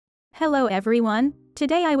Hello everyone,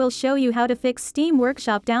 today I will show you how to fix Steam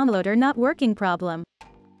Workshop downloader not working problem.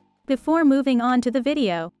 Before moving on to the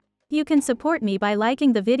video, you can support me by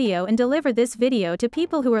liking the video and deliver this video to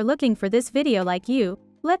people who are looking for this video like you.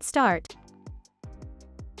 Let's start.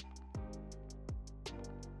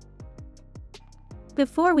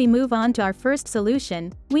 Before we move on to our first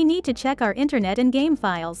solution, we need to check our internet and game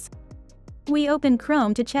files. We open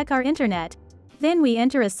Chrome to check our internet. Then we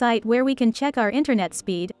enter a site where we can check our internet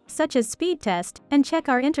speed, such as speed test, and check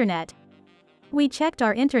our internet. We checked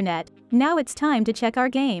our internet, now it's time to check our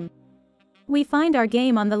game. We find our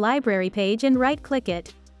game on the library page and right-click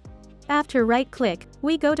it. After right-click,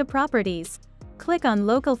 we go to Properties. Click on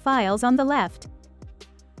Local Files on the left.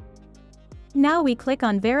 Now we click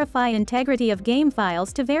on Verify Integrity of Game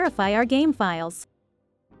Files to verify our game files.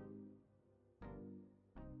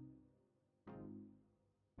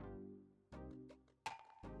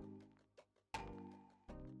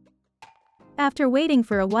 After waiting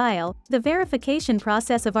for a while, the verification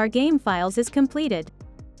process of our game files is completed.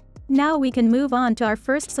 Now we can move on to our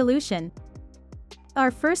first solution.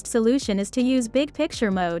 Our first solution is to use Big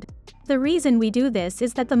Picture mode. The reason we do this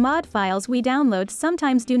is that the mod files we download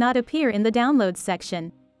sometimes do not appear in the Downloads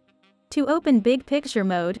section. To open Big Picture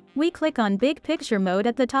mode, we click on Big Picture mode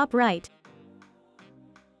at the top right.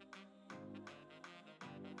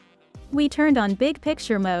 We turned on Big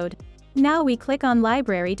Picture mode. Now we click on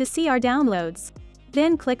Library to see our downloads.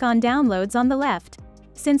 Then click on Downloads on the left.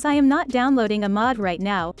 Since I am not downloading a mod right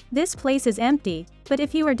now, this place is empty, but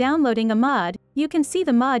if you are downloading a mod, you can see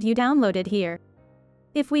the mod you downloaded here.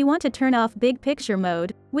 If we want to turn off Big Picture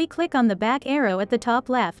mode, we click on the back arrow at the top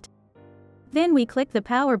left. Then we click the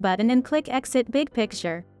power button and click Exit Big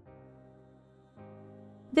Picture.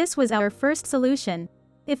 This was our first solution.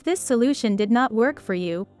 If this solution did not work for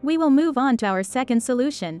you, we will move on to our second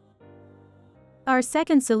solution. Our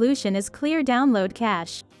second solution is Clear Download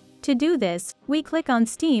Cache. To do this, we click on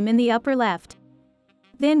Steam in the upper left.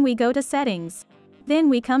 Then we go to Settings. Then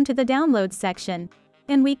we come to the Downloads section.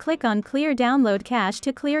 And we click on Clear Download Cache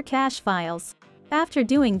to clear cache files. After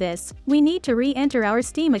doing this, we need to re-enter our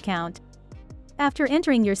Steam account. After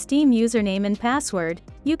entering your Steam username and password,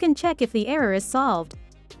 you can check if the error is solved.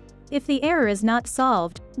 If the error is not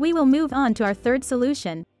solved, we will move on to our third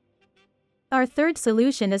solution. Our third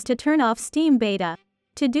solution is to turn off Steam Beta.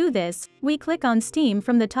 To do this, we click on Steam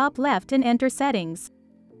from the top left and enter Settings.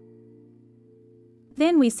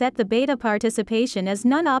 Then we set the beta participation as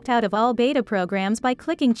none. Opt out of all beta programs by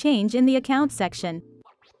clicking Change in the Account section.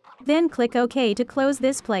 Then click OK to close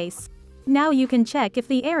this place. Now you can check if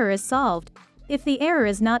the error is solved. If the error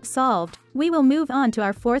is not solved, we will move on to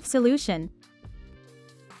our fourth solution.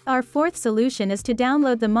 Our fourth solution is to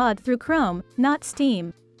download the mod through Chrome, not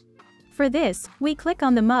Steam. For this, we click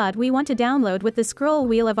on the mod we want to download with the scroll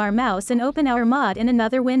wheel of our mouse and open our mod in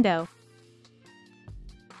another window.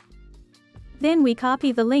 Then we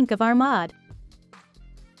copy the link of our mod.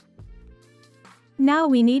 Now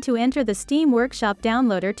we need to enter the Steam Workshop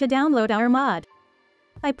downloader to download our mod.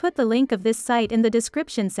 I put the link of this site in the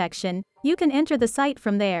description section, you can enter the site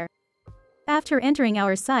from there. After entering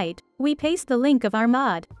our site, we paste the link of our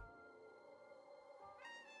mod.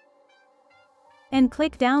 And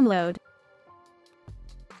click Download.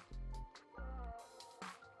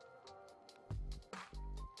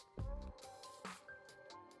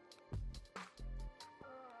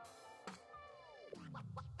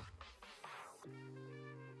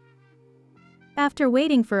 After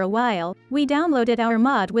waiting for a while, we downloaded our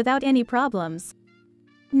mod without any problems.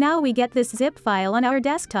 Now we get this zip file on our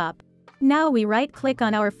desktop. Now we right-click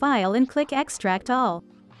on our file and click Extract All.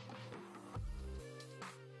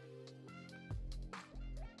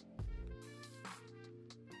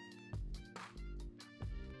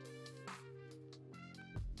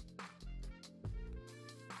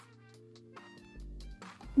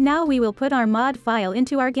 Now we will put our mod file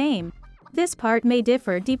into our game. This part may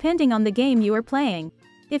differ depending on the game you are playing.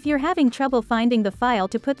 If you're having trouble finding the file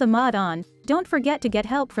to put the mod on, don't forget to get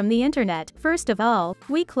help from the internet. First of all,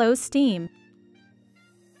 we close Steam.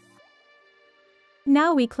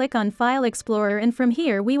 Now we click on File Explorer and from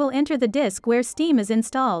here we will enter the disk where Steam is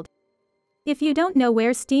installed. If you don't know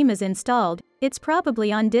where Steam is installed, it's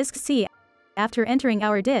probably on disk C. After entering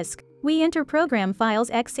our disk, we enter Program Files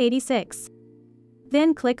x86.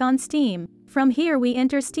 Then click on Steam. From here we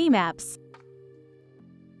enter Steam Apps.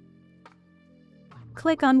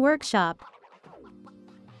 Click on Workshop.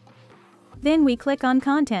 Then we click on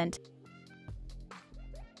Content.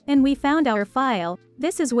 And we found our file.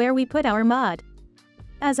 This is where we put our mod.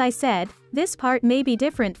 As I said, this part may be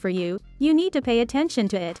different for you, you need to pay attention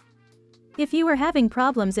to it. If you are having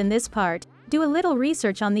problems in this part, do a little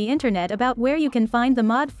research on the internet about where you can find the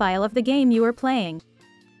mod file of the game you are playing.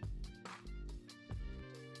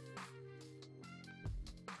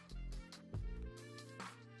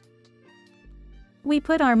 We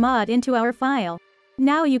put our mod into our file.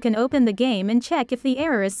 Now you can open the game and check if the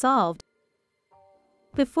error is solved.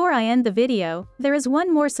 Before I end the video, there is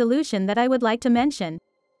one more solution that I would like to mention.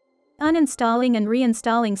 Uninstalling and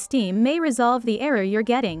reinstalling Steam may resolve the error you're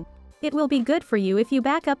getting. It will be good for you if you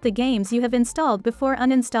back up the games you have installed before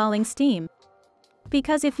uninstalling Steam.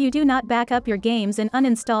 Because if you do not back up your games and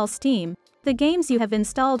uninstall Steam, the games you have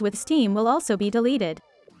installed with Steam will also be deleted.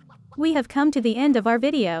 We have come to the end of our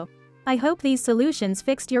video. I hope these solutions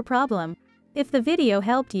fixed your problem. If the video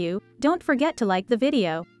helped you, don't forget to like the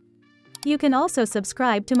video. You can also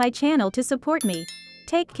subscribe to my channel to support me.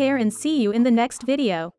 Take care and see you in the next video.